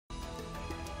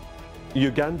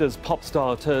Uganda's pop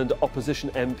star turned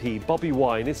opposition MP Bobi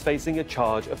Wine is facing a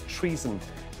charge of treason.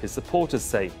 His supporters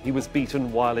say he was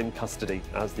beaten while in custody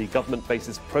as the government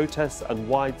faces protests and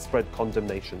widespread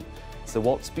condemnation. So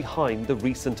what's behind the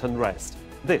recent unrest?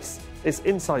 This is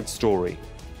Inside Story.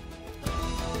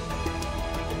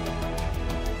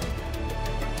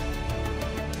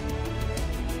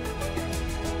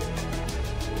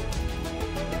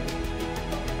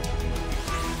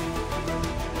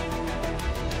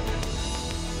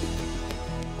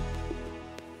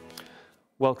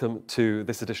 Welcome to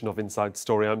this edition of Inside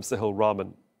Story. I'm Sohail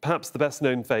Rahman. Perhaps the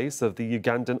best-known face of the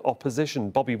Ugandan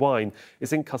opposition, Bobi Wine,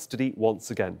 is in custody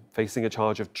once again, facing a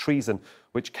charge of treason,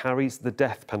 which carries the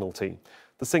death penalty.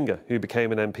 The singer, who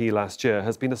became an MP last year,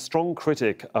 has been a strong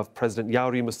critic of President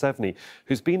Yoweri Museveni,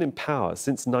 who's been in power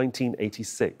since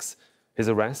 1986. His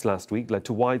arrest last week led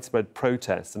to widespread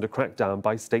protests and a crackdown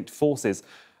by state forces.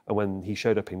 And when he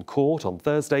showed up in court on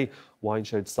Thursday, Wine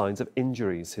showed signs of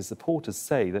injuries. His supporters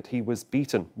say that he was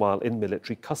beaten while in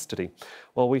military custody.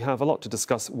 Well, we have a lot to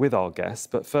discuss with our guests,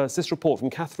 but first, this report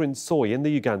from Catherine Soy in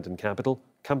the Ugandan capital,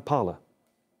 Kampala.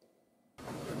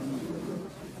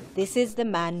 This is the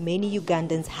man many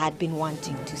Ugandans had been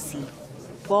wanting to see.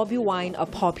 Bobi Wine, a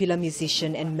popular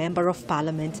musician and member of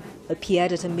parliament,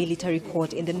 appeared at a military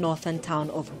court in the northern town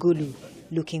of Gulu,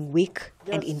 looking weak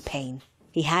and in pain.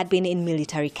 He had been in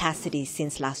military custody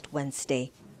since last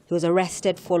Wednesday. He was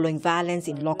arrested following violence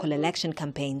in local election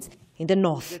campaigns in the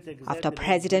north after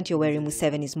President Yoweri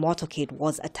Museveni's motorcade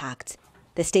was attacked.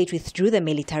 The state withdrew the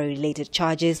military-related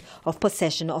charges of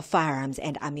possession of firearms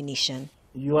and ammunition.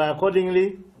 You are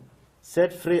accordingly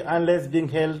set free unless being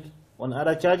held on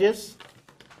other charges.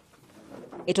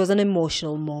 It was an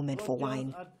emotional moment for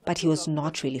Wine, but he was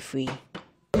not really free.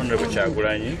 Honorable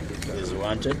Kagumire is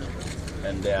wanted,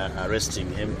 and they are arresting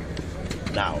him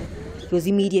now. He was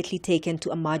immediately taken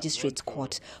to a magistrate's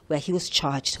court where he was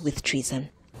charged with treason.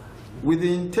 With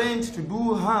the intent to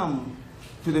do harm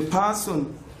to the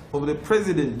person of the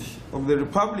President of the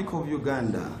Republic of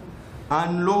Uganda,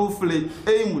 unlawfully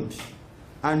aimed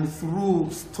and threw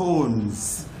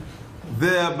stones,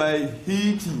 thereby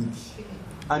hitting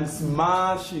and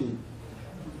smashing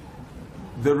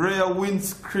the rear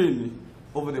windscreen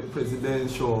of the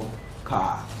presidential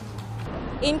car.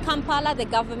 In Kampala, the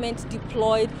government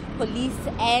deployed police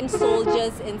and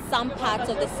soldiers in some parts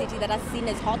of the city that are seen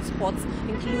as hotspots,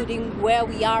 including where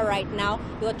we are right now.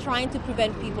 They were trying to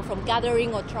prevent people from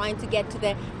gathering or trying to get to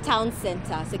the town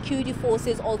center. Security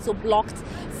forces also blocked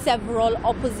several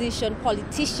opposition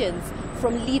politicians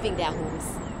from leaving their homes.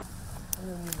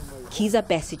 Kizza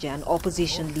Besigye, an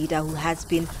opposition leader who has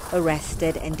been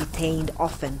arrested and detained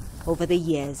often over the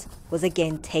years, was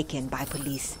again taken by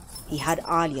police. He had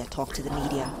earlier talked to the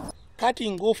media.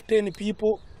 Cutting off 10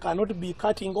 people cannot be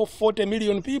cutting off 40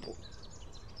 million people.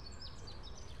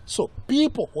 So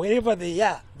people, wherever they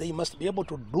are, they must be able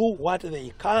to do what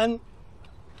they can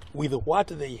with what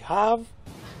they have.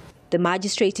 The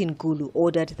magistrate in Gulu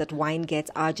ordered that Wine gets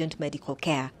urgent medical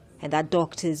care and that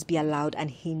doctors be allowed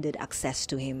unhindered access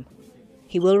to him.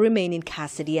 He will remain in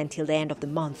custody until the end of the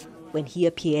month, when he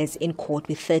appears in court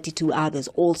with 32 others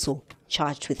also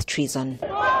charged with treason.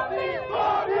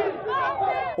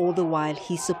 All the while,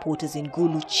 his supporters in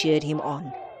Gulu cheered him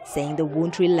on, saying they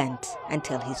won't relent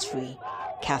until he's free.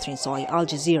 Catherine Soy,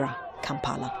 Aljazeera,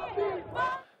 Kampala.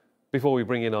 Before we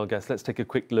bring in our guests, let's take a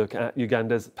quick look at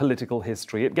Uganda's political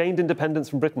history. It gained independence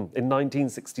from Britain in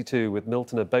 1962 with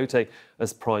Milton Obote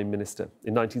as Prime Minister.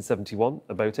 In 1971,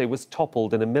 Obote was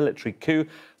toppled in a military coup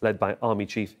led by Army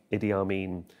Chief Idi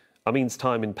Amin. Amin's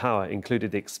time in power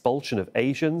included the expulsion of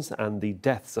Asians and the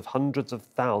deaths of hundreds of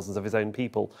thousands of his own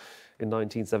people. In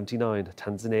 1979,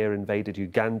 Tanzania invaded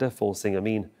Uganda, forcing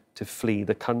Amin to flee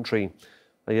the country.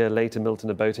 A year later,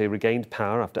 Milton Obote regained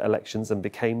power after elections and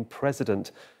became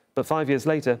president. But 5 years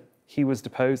later, he was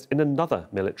deposed in another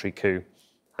military coup.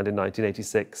 And in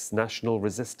 1986, National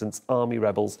Resistance Army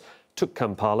rebels took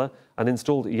Kampala and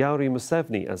installed Yoweri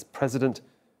Museveni as president,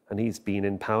 and he's been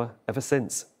in power ever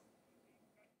since.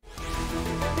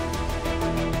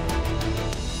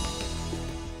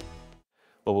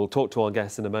 Well, we'll talk to our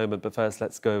guests in a moment, but first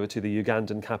let's go over to the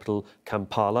Ugandan capital,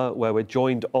 Kampala, where we're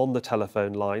joined on the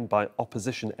telephone line by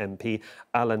opposition MP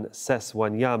Alan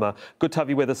Seswanyama. Good to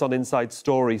have you with us on Inside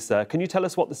Story, sir. Can you tell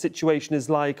us what the situation is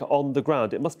like on the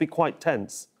ground? It must be quite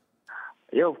tense.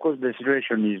 Yeah, of course, the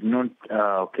situation is not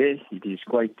okay. It is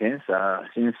quite tense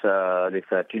since the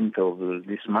 13th of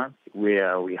this month,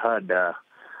 where we had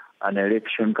an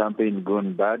election campaign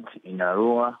gone bad in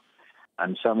Arua.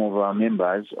 And some of our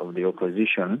members of the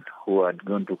opposition who had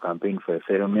gone to campaign for a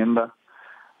fellow member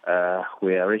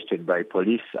were arrested by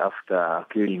police after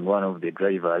killing one of the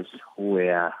drivers who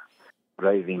were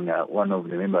driving one of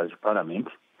the members of parliament.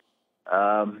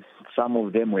 Some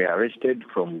of them were arrested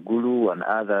from Gulu and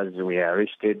others were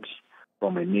arrested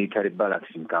from a military barracks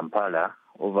in Kampala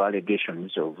over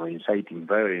allegations of inciting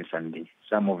violence and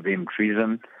some of them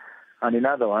treason. And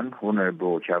another one,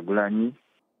 Honorable Kyagulanyi,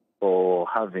 for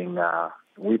having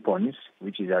weapons,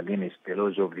 which is against the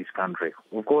laws of this country.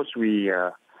 Of course, we,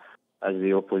 as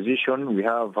the opposition, we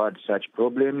have had such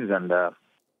problems, and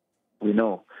we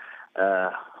know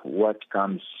what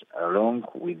comes along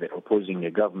with opposing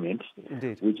a government,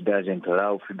 Indeed, which doesn't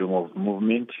allow freedom of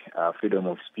movement, freedom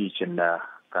of speech, and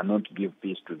cannot give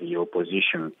peace to the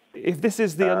opposition. if this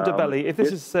is the underbelly, if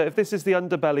this is the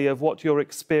underbelly of what you're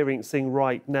experiencing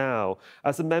right now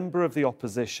as a member of the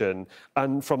opposition,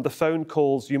 and from the phone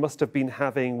calls you must have been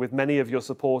having with many of your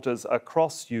supporters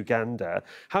across Uganda,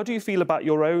 how do you feel about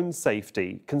your own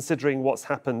safety, considering what's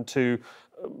happened to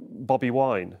Bobi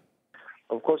Wine?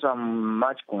 Of course, I'm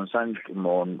much concerned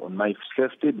on my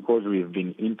safety because we've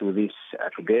been into this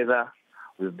together.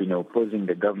 We've been opposing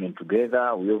the government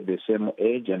together. We have the same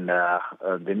age, and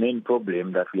the main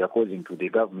problem that we are causing to the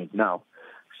government now,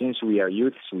 since we are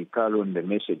youths, we call on the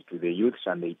message to the youths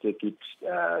and they take it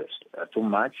too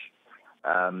much.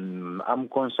 I'm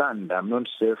concerned. I'm not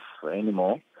safe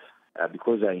anymore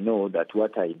because I know that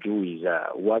what I do is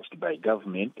watched by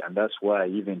government, and that's why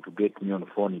even to get me on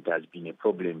phone, it has been a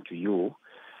problem to you.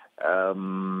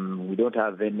 We don't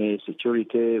have any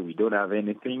security. We don't have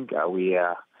anything. We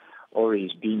are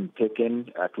always being taken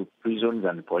to prisons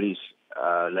and police.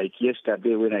 Like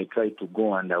yesterday when I tried to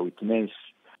go and witness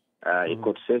a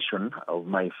court session of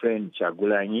my friend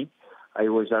Kyagulanyi, I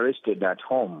was arrested at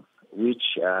home, which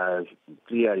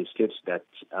clearly states that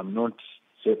I'm not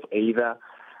safe either.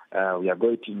 We are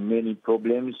going through many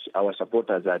problems. Our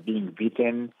supporters are being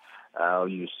beaten.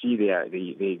 You see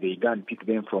they go and pick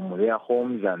them from their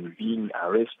homes and being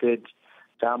arrested.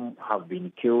 Some have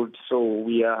been killed. So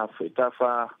we have a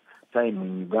tougher time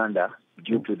in Uganda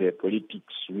due to the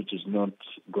politics, which is not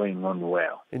going on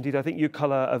well. Indeed, I think you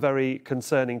colour a very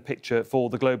concerning picture for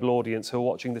the global audience who are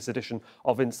watching this edition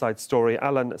of Inside Story.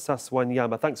 Alan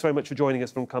Saswanyama, thanks very much for joining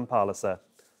us from Kampala, sir.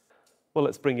 Well,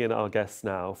 let's bring in our guests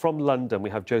now. From London, we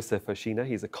have Joseph Ochieno.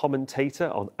 He's a commentator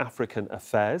on African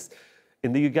affairs.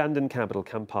 In the Ugandan capital,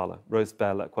 Kampala,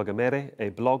 Rosebell Kagumire,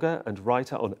 a blogger and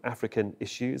writer on African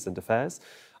issues and affairs.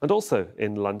 And also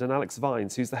in London, Alex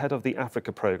Vines, who's the head of the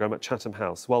Africa programme at Chatham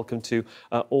House. Welcome to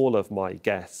all of my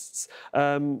guests.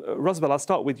 Rosebell, I'll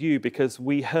start with you because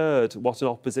we heard what an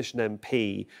opposition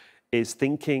MP is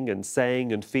thinking and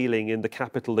saying and feeling in the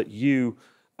capital that you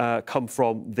come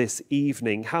from this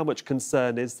evening. How much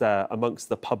concern is there amongst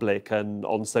the public and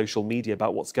on social media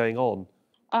about what's going on?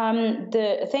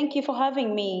 Thank you for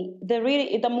having me.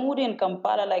 The mood in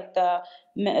Kampala, like the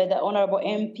Honourable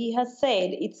MP has said,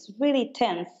 it's really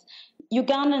tense.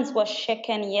 Ugandans were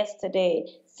shaken yesterday,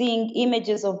 seeing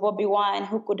images of Bobi Wine,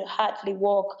 who could hardly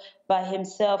walk by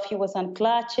himself. He was on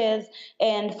crutches,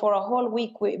 and for a whole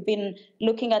week we've been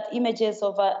looking at images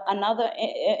of another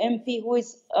MP who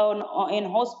is in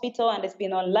hospital and has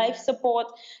been on life support.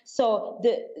 So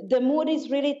the mood is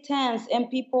really tense, and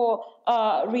people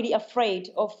are really afraid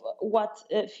of what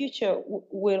future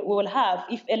we'll have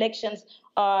if elections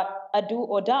are a do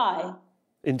or die.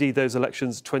 Indeed, those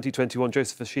elections 2021.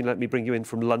 Joseph Ochieno, let me bring you in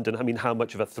from London. I mean, how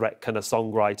much of a threat can a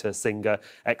songwriter, singer,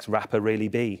 ex-rapper really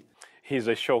be? He's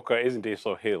a shocker, isn't he,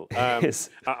 Sohail?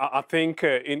 Yes. I think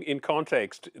in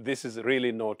context, this is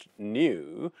really not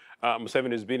new.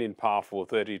 Museveni has been in power for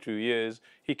 32 years.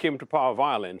 He came to power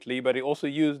violently, but he also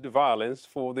used violence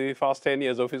for the first 10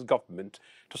 years of his government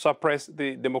to suppress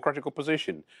the democratic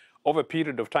opposition. Over a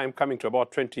period of time coming to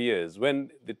about 20 years, when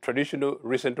the traditional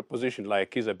recent opposition like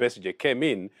Kizza Besigye came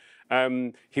in,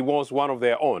 he was one of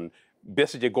their own.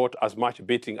 Besigye got as much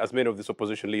beating as many of these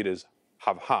opposition leaders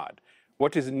have had.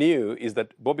 What is new is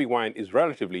that Bobi Wine is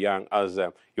relatively young, as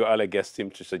your earlier guest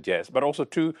seemed to suggest, but also,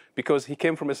 too, because he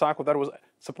came from a cycle that was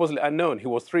supposedly unknown. He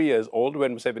was 3 years old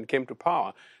when Museveni came to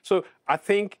power. So I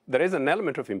think there is an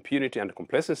element of impunity and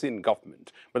complacency in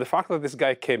government. But the fact that this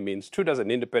guy came in, stood as an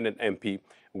independent MP,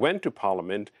 went to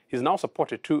Parliament, he's now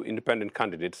supported 2 independent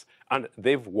candidates, and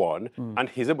they've won, and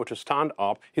he's able to stand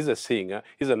up. He's a singer,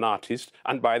 he's an artist,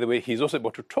 and by the way, he's also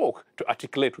able to talk, to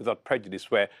articulate without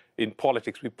prejudice, where in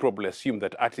politics we probably assume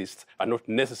that artists are not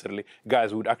necessarily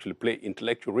guys who would actually play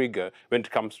intellectual rigor when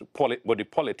it comes to body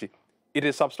politic. it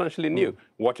is substantially new.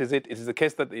 What is it? It is the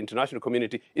case that the international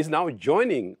community is now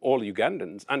joining all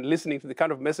Ugandans and listening to the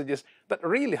kind of messages that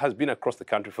really has been across the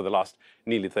country for the last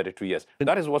nearly 32 years.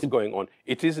 That is what's going on.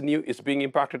 It is new. It's being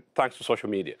impacted thanks to social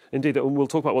media. Indeed, and we'll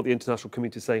talk about what the international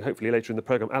community is saying, hopefully, later in the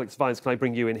programme. Alex Vines, can I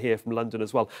bring you in here from London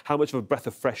as well? How much of a breath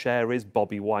of fresh air is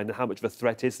Bobi Wine, and how much of a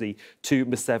threat is he to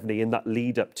Museveni in that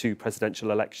lead-up to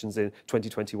presidential elections in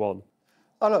 2021?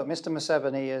 Oh, look, Mr.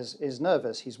 Museveni is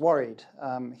nervous. He's worried.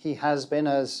 He has been,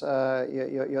 as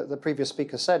the previous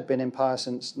speaker said, been in power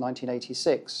since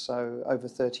 1986, so over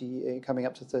 30, coming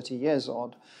up to 30 years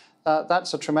odd.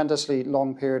 That's a tremendously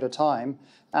long period of time,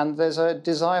 and there's a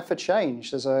desire for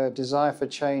change. There's a desire for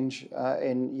change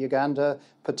in Uganda,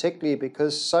 particularly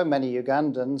because so many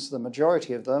Ugandans, the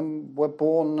majority of them, were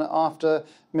born after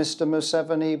Mr.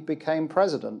 Museveni became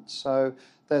president. So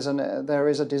there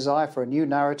is a desire for a new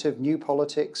narrative, new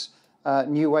politics,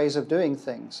 new ways of doing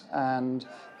things. And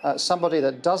somebody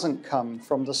that doesn't come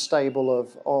from the stable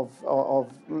of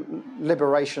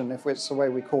liberation, if it's the way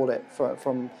we call it,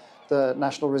 from the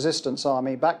National Resistance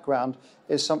Army background,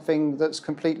 is something that's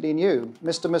completely new.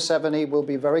 Mr. Museveni will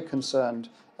be very concerned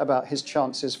about his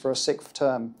chances for a sixth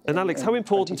term. And Alex, how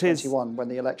important is when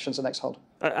the elections are next held?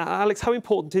 Alex, how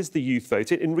important is the youth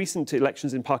vote? In recent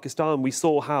elections in Pakistan, we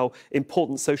saw how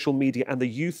important social media and the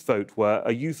youth vote were.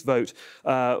 A youth vote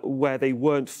where they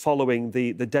weren't following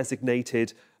the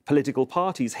designated political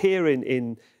parties. Here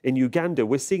in Uganda,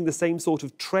 we're seeing the same sort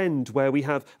of trend where we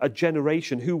have a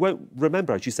generation who won't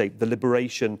remember, as you say, the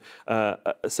liberation,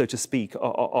 so to speak,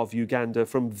 of Uganda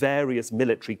from various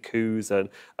military coups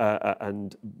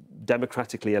and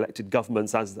democratically elected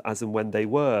governments as and when they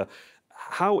were.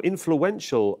 How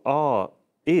influential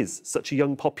is such a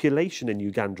young population in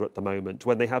Uganda at the moment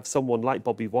when they have someone like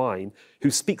Bobi Wine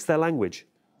who speaks their language?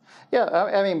 Yeah,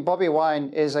 I mean, Bobi Wine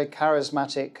is a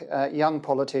charismatic young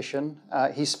politician.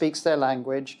 He speaks their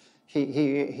language.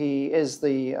 He is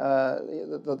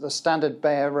the standard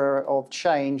bearer of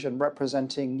change and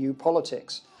representing new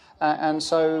politics. And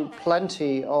so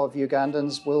plenty of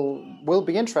Ugandans will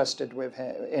be interested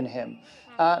in him.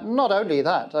 Not only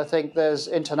that, I think there's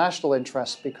international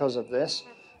interest because of this.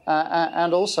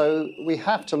 And also, we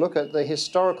have to look at the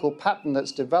historical pattern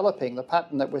that's developing. The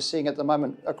pattern that we're seeing at the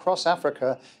moment across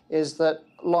Africa is that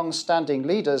long-standing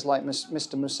leaders like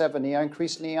Mr. Museveni are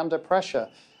increasingly under pressure.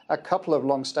 A couple of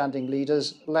long-standing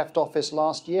leaders left office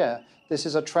last year. This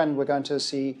is a trend we're going to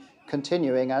see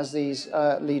continuing as these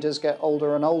leaders get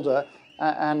older and older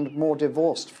and more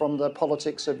divorced from the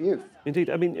politics of youth. Indeed.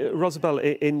 I mean, Rosebell,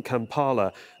 in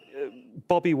Kampala,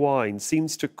 Bobi Wine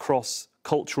seems to cross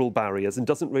cultural barriers and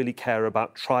doesn't really care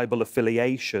about tribal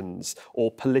affiliations or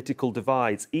political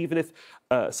divides. Even if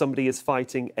somebody is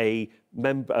fighting a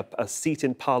seat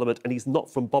in Parliament and he's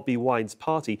not from Bobi Wine's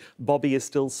party, Bobi is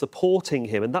still supporting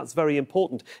him, and that's very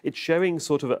important. It's showing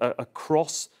sort of a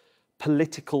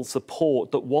cross-political support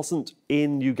that wasn't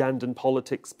in Ugandan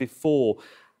politics before.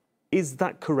 Is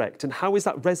that correct? And how is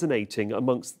that resonating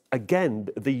amongst, again,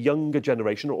 the younger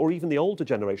generation or even the older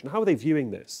generation? How are they viewing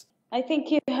this? I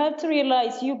think you have to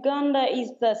realize Uganda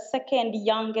is the second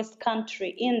youngest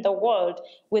country in the world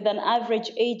with an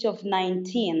average age of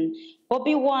 19.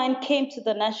 Bobi Wine came to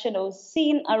the national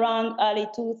scene around early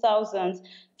 2000s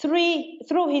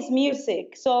through his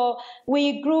music. So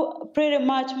we grew pretty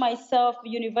much, myself,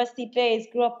 university days,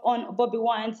 grew up on Bobi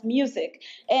Wine's music.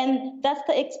 And that's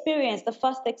the experience, the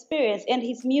first experience. And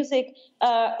his music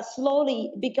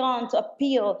slowly began to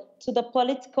appeal to the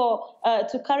political,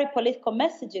 to carry political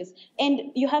messages.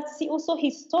 And you have to see also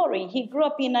his story. He grew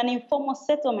up in an informal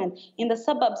settlement in the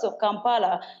suburbs of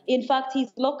Kampala. In fact,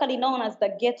 he's locally known as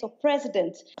the ghetto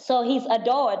president. So he's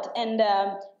adored, and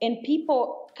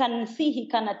people can see he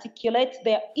can articulate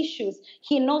their issues.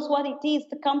 He knows what it is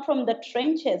to come from the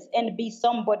trenches and be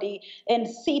somebody and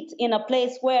sit in a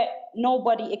place where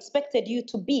nobody expected you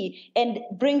to be and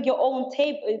bring your own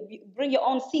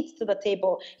seats to the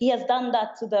table. He has done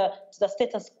that to the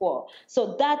status quo.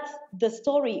 So that's the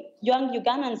story young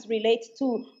Ugandans relate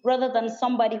to, rather than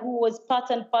somebody who was part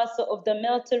and parcel of the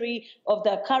military, of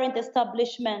the current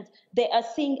establishment. They are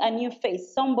seeing a new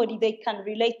face, somebody they can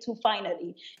relate to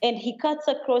finally. And he cuts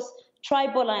across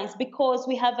tribal lines because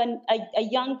we have a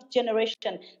young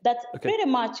generation that pretty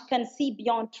much can see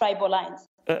beyond tribal lines.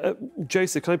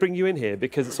 Joseph, can I bring you in here?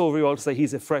 Because it's all very well to say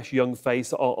he's a fresh young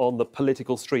face on the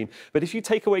political stream. But if you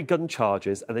take away gun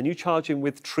charges and then you charge him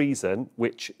with treason,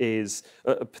 which is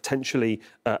potentially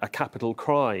a capital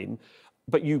crime,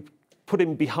 but you put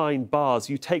him behind bars,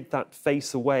 you take that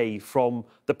face away from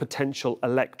the potential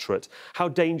electorate. How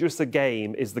dangerous a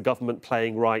game is the government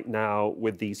playing right now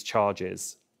with these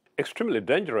charges? extremely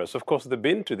dangerous. Of course, they've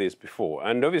been to this before.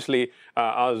 And obviously,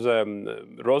 as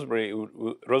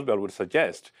Rosebell would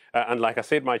suggest, and like I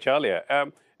said much earlier,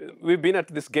 we've been at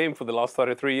this game for the last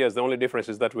 33 years. The only difference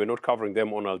is that we're not covering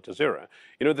them on Al Jazeera.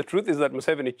 You know, the truth is that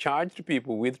Museveni charged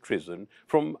people with treason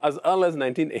from as early as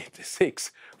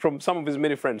 1986 from some of his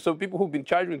many friends. So people who've been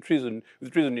charged with treason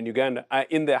in Uganda are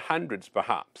in their hundreds,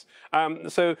 perhaps.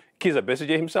 So Kizza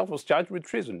Besigye himself was charged with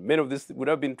treason. Many of these would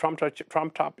have been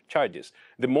trumped-up charges.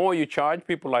 The more you charge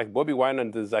people like Bobi Wine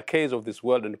and the Zacchaeus of this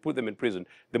world and put them in prison,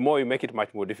 the more you make it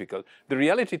much more difficult. The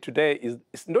reality today is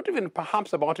it's not even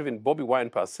perhaps about even Bobi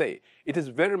Wine per se. It is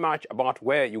very much about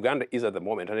where Uganda is at the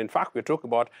moment. And in fact, we're talking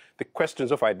about the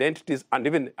questions of identities and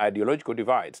even ideological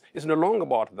divides. It's no longer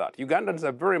about that. Ugandans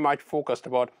are very much focused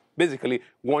about basically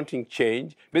wanting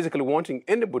change, basically wanting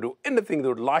anybody or anything they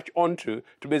would latch onto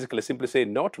to basically simply say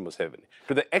no to Museveni,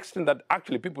 to the extent that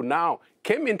actually people now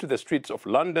came into the streets of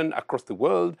London, across the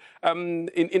world,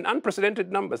 in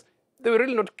unprecedented numbers. They were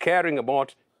really not caring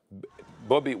about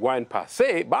Bobi Wine per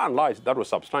se. By and large, that was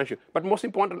substantial. But most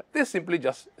importantly, they're simply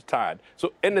just tired.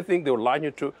 So anything they would latch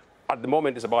into at the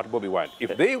moment is about Bobi Wine.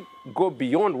 If they go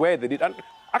beyond where they did, and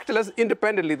actually, as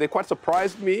independently, they quite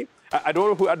surprised me. I don't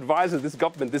know who advises this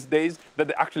government these days that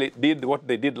they actually did what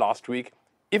they did last week.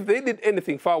 If they did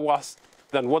anything far worse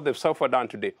than what they've so far done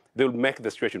today, they'll make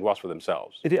the situation worse for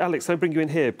themselves. Alex, I bring you in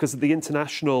here because the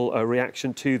international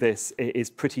reaction to this is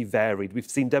pretty varied. We've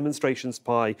seen demonstrations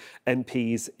by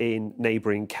MPs in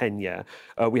neighbouring Kenya.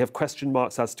 We have question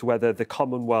marks as to whether the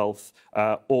Commonwealth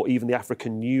or even the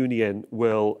African Union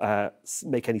will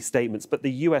make any statements. But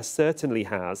the US certainly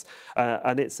has,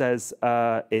 and it says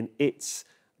in its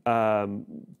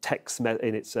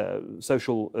in its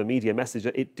social media message,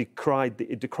 it decried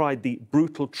the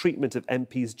brutal treatment of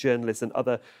MPs, journalists and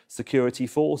other security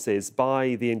forces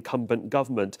by the incumbent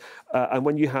government. And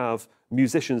when you have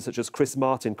musicians such as Chris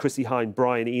Martin, Chrissy Hine,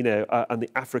 Brian Eno and the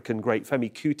African great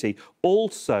Femi Kuti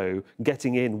also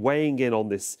weighing in on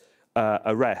this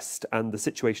arrest and the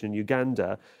situation in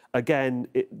Uganda, again,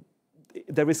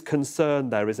 there is concern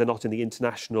there, is there not, in the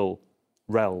international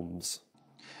realms?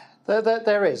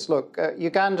 There is. Look,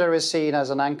 Uganda is seen as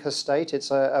an anchor state.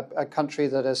 It's a country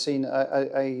that has seen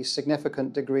a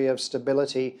significant degree of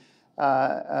stability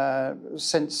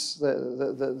since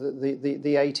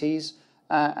the 80s,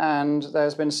 and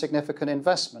there's been significant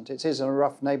investment. It is a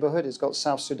rough neighborhood. It's got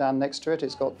South Sudan next to it.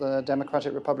 It's got the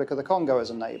Democratic Republic of the Congo as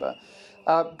a neighbor.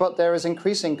 But there is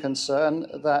increasing concern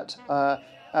that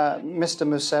Mr.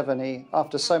 Museveni,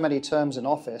 after so many terms in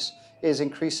office, is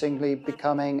increasingly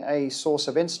becoming a source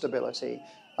of instability.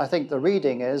 I think the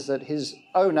reading is that his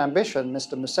own ambition,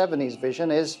 Mr. Museveni's vision,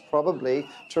 is probably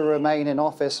to remain in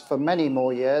office for many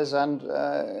more years and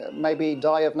maybe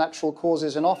die of natural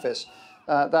causes in office.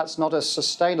 That's not a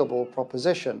sustainable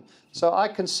proposition. So I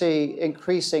can see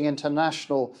increasing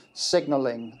international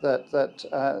signaling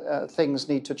that things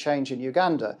need to change in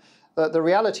Uganda. The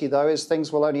reality, though, is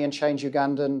things will only change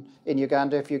in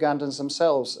Uganda if Ugandans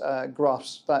themselves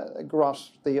grasp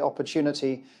the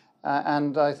opportunity.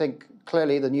 And I think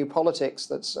clearly the new politics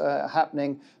that's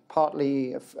happening,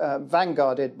 partly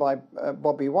vanguarded by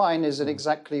Bobi Wine, is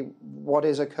exactly what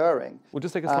is occurring. We'll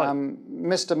just take a slide.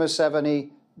 Mr. Museveni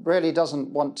really doesn't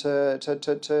want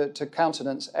to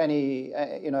countenance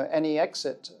any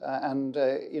exit, and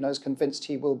is convinced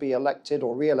he will be elected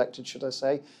or re-elected, should I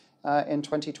say, in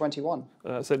 2021.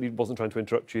 Certainly wasn't trying to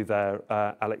interrupt you there,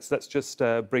 Alex. Let's just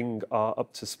bring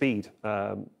up to speed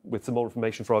with some more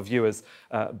information for our viewers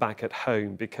back at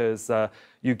home, because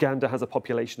Uganda has a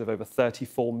population of over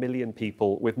 34 million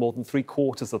people, with more than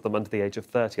 3/4 of them under the age of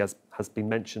 30, as has been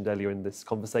mentioned earlier in this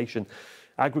conversation.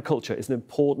 Agriculture is an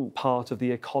important part of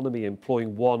the economy,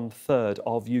 employing 1/3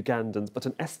 of Ugandans, but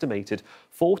an estimated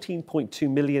 14.2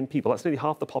 million people, that's nearly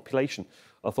half the population,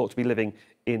 are thought to be living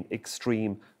in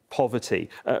extreme poverty.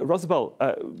 Rosebell,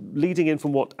 leading in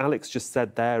from what Alex just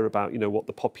said there about what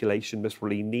the population must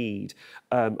really need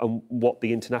and what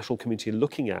the international community are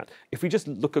looking at, if we just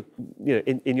look at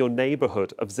in your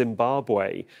neighbourhood of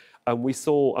Zimbabwe, and we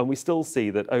still see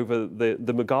that over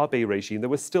the Mugabe regime, there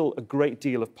was still a great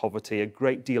deal of poverty, a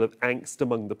great deal of angst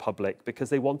among the public because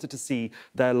they wanted to see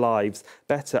their lives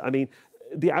better. I mean,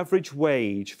 the average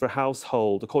wage for a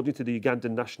household, according to the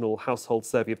Ugandan National Household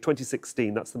Survey of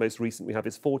 2016, that's the most recent we have,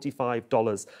 is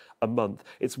 $45 a month.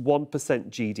 It's 1%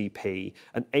 GDP,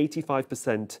 and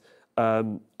 85%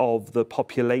 of the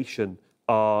population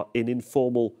are in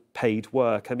informal paid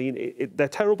work. I mean, they're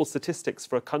terrible statistics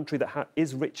for a country that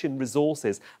is rich in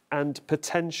resources and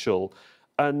potential,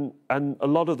 and a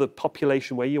lot of the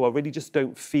population where you are really just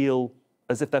don't feel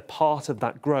as if they're part of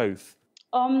that growth.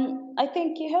 I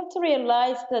think you have to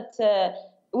realize that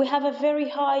we have a very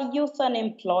high youth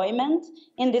unemployment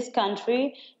in this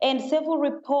country, and several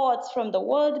reports from the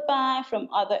World Bank, from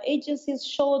other agencies,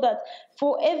 show that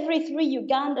for every 3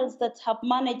 Ugandans that have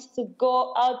managed to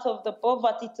go out of the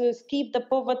poverty, to skip the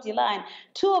poverty line,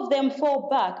 2 of them fall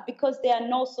back because there are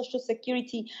no social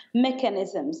security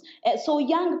mechanisms. So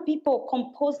young people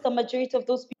compose the majority of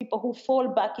those people who fall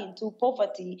back into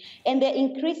poverty, and they're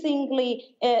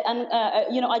increasingly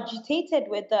agitated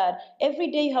with that. Every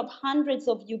day you have hundreds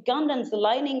of Ugandans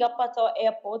lining up at our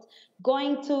airport,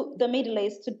 going to the Middle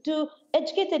East to do,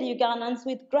 educated Ugandans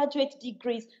with graduate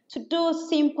degrees, to do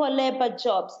simple labor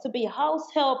jobs, to be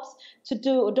house helps, to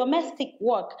do domestic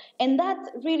work. And that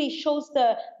really shows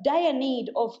the dire need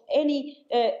of any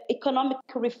economic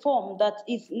reform that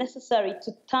is necessary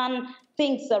to turn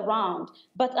things around.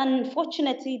 But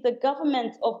unfortunately, the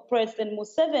government of President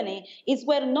Museveni is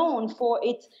well known for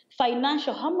its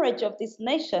financial hemorrhage of this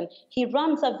nation. He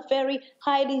runs a very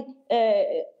highly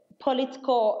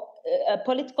political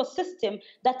system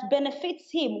that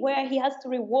benefits him, where he has to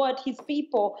reward his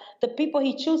people, the people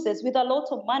he chooses, with a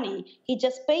lot of money. He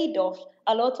just paid off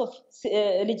a lot of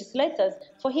legislators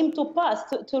for him to pass,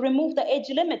 to remove the age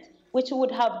limit, which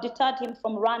would have deterred him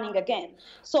from running again.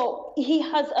 So he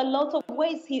has a lot of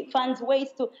ways, he finds ways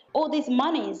to, all these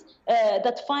monies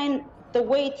that find the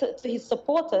way to his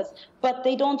supporters, but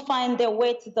they don't find their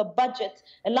way to the budget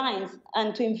lines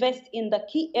and to invest in the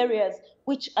key areas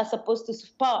which are supposed to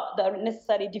spur the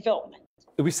necessary development.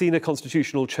 We've seen a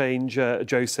constitutional change,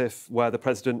 Joseph, where the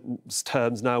president's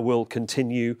terms now will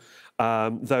continue,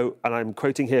 though, and I'm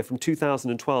quoting here from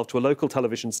 2012 to a local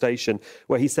television station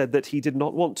where he said that he did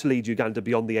not want to lead Uganda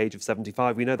beyond the age of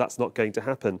 75. We know that's not going to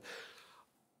happen.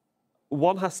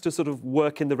 One has to sort of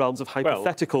work in the realms of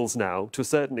hypotheticals now, to a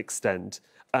certain extent,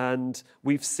 and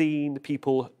we've seen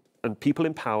people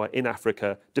in power in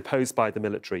Africa deposed by the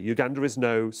military. Uganda is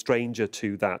no stranger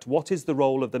to that. What is the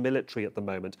role of the military at the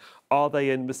moment? Are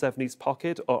they in Museveni's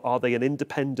pocket, or are they an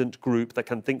independent group that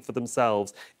can think for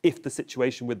themselves if the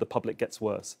situation with the public gets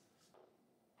worse?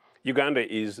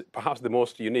 Uganda is perhaps the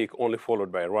most unique, only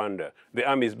followed by Rwanda. The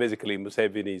army is basically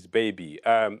Museveni's baby.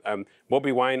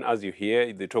 Bobi Wine, as you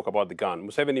hear, they talk about the gun.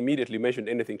 Museveni immediately mentioned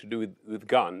anything to do with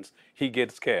guns. He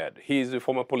gets scared. He's a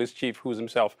former police chief who's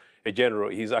himself a general.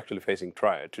 He's actually facing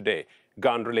trial today,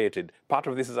 gun-related. Part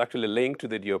of this is actually linked to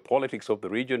the geopolitics of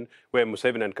the region, where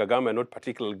Museveni and Kagame are not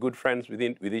particularly good friends with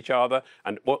each other,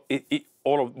 and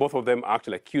both of them are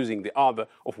actually accusing the other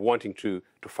of wanting to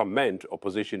foment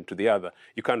opposition to the other.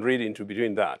 You can't read into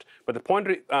between that. But the point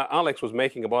Alex was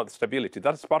making about stability,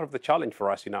 that's part of the challenge for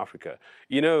us in Africa.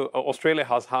 You know, Australia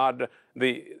has had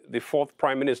the 4th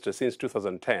Prime Minister since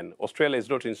 2010. Australia is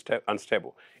not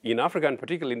unstable. In Africa, and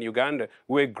particularly in Uganda,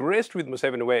 we're graced with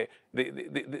Museveni, where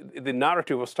the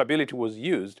narrative of stability was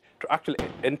used to actually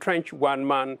entrench one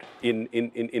man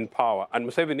in power. And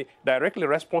Museveni directly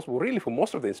responsible really for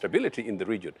most of the instability in the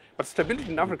region. But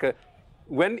stability in Africa,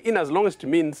 in as long as it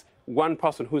means one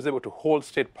person who is able to hold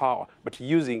state power, but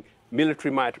using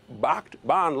military might backed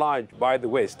by and large by the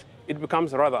West, it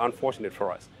becomes rather unfortunate for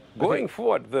us. Going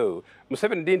forward, though,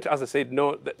 Museveni didn't, as I said,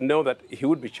 know that he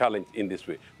would be challenged in this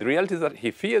way. The reality is that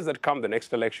he fears that come the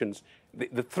next elections,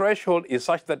 the threshold is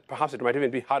such that perhaps it might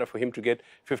even be harder for him to get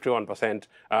 51%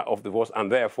 of the votes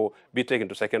and therefore be taken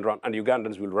to second round. And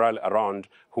Ugandans will rally around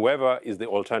whoever is the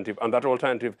alternative. And that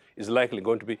alternative is likely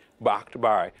going to be backed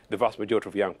by the vast majority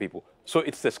of young people. So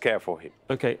it's the scare for him.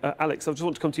 OK, Alex, I just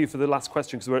want to come to you for the last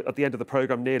question, because we're at the end of the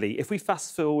programme nearly. If we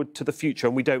fast forward to the future,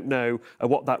 and we don't know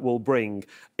what that will bring,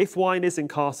 if Wine is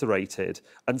incarcerated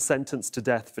and sentenced to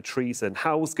death for treason,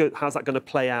 how's that going to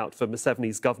play out for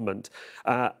Museveni's government,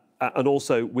 and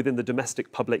also within the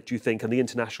domestic public, do you think, and the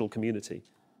international community?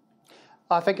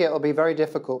 I think it will be very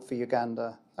difficult for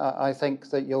Uganda. I think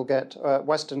that you'll get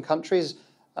Western countries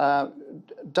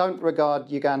don't regard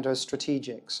Uganda as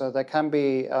strategic, so there can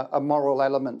be a moral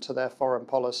element to their foreign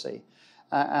policy.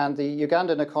 And the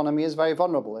Ugandan economy is very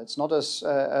vulnerable. It's not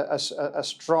a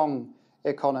strong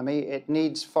economy. It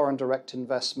needs foreign direct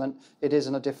investment. It is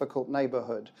in a difficult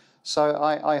neighborhood. So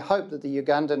I hope that the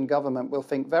Ugandan government will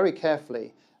think very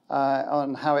carefully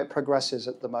on how it progresses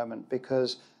at the moment,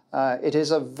 because it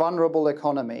is a vulnerable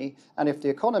economy, and if the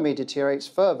economy deteriorates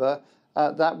further,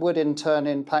 that would in turn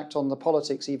impact on the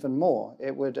politics even more.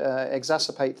 It would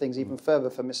exacerbate things even further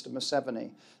for Mr.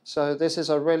 Museveni. So this is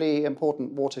a really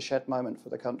important watershed moment for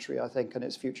the country, I think, and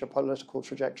its future political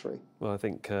trajectory. Well, I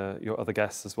think your other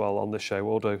guests as well on the show,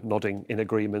 also nodding in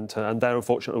agreement. And there,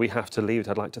 unfortunately, we have to leave it.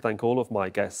 I'd like to thank all of my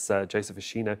guests, Joseph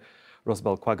Ochieno,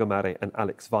 Rosebell Kagumire and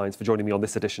Alex Vines, for joining me on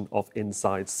this edition of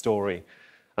Inside Story.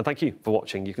 And thank you for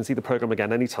watching. You can see the programme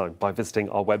again anytime by visiting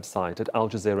our website at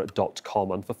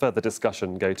aljazeera.com. And for further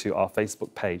discussion, go to our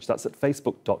Facebook page. That's at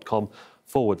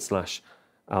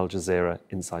facebook.com/Al Jazeera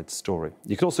Inside Story.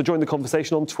 You can also join the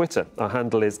conversation on Twitter. Our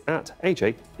handle is at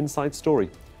AJ Inside Story.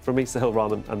 From me, Sohail,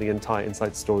 Rahman, and the entire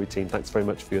Inside Story team, thanks very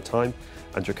much for your time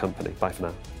and your company. Bye for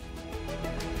now.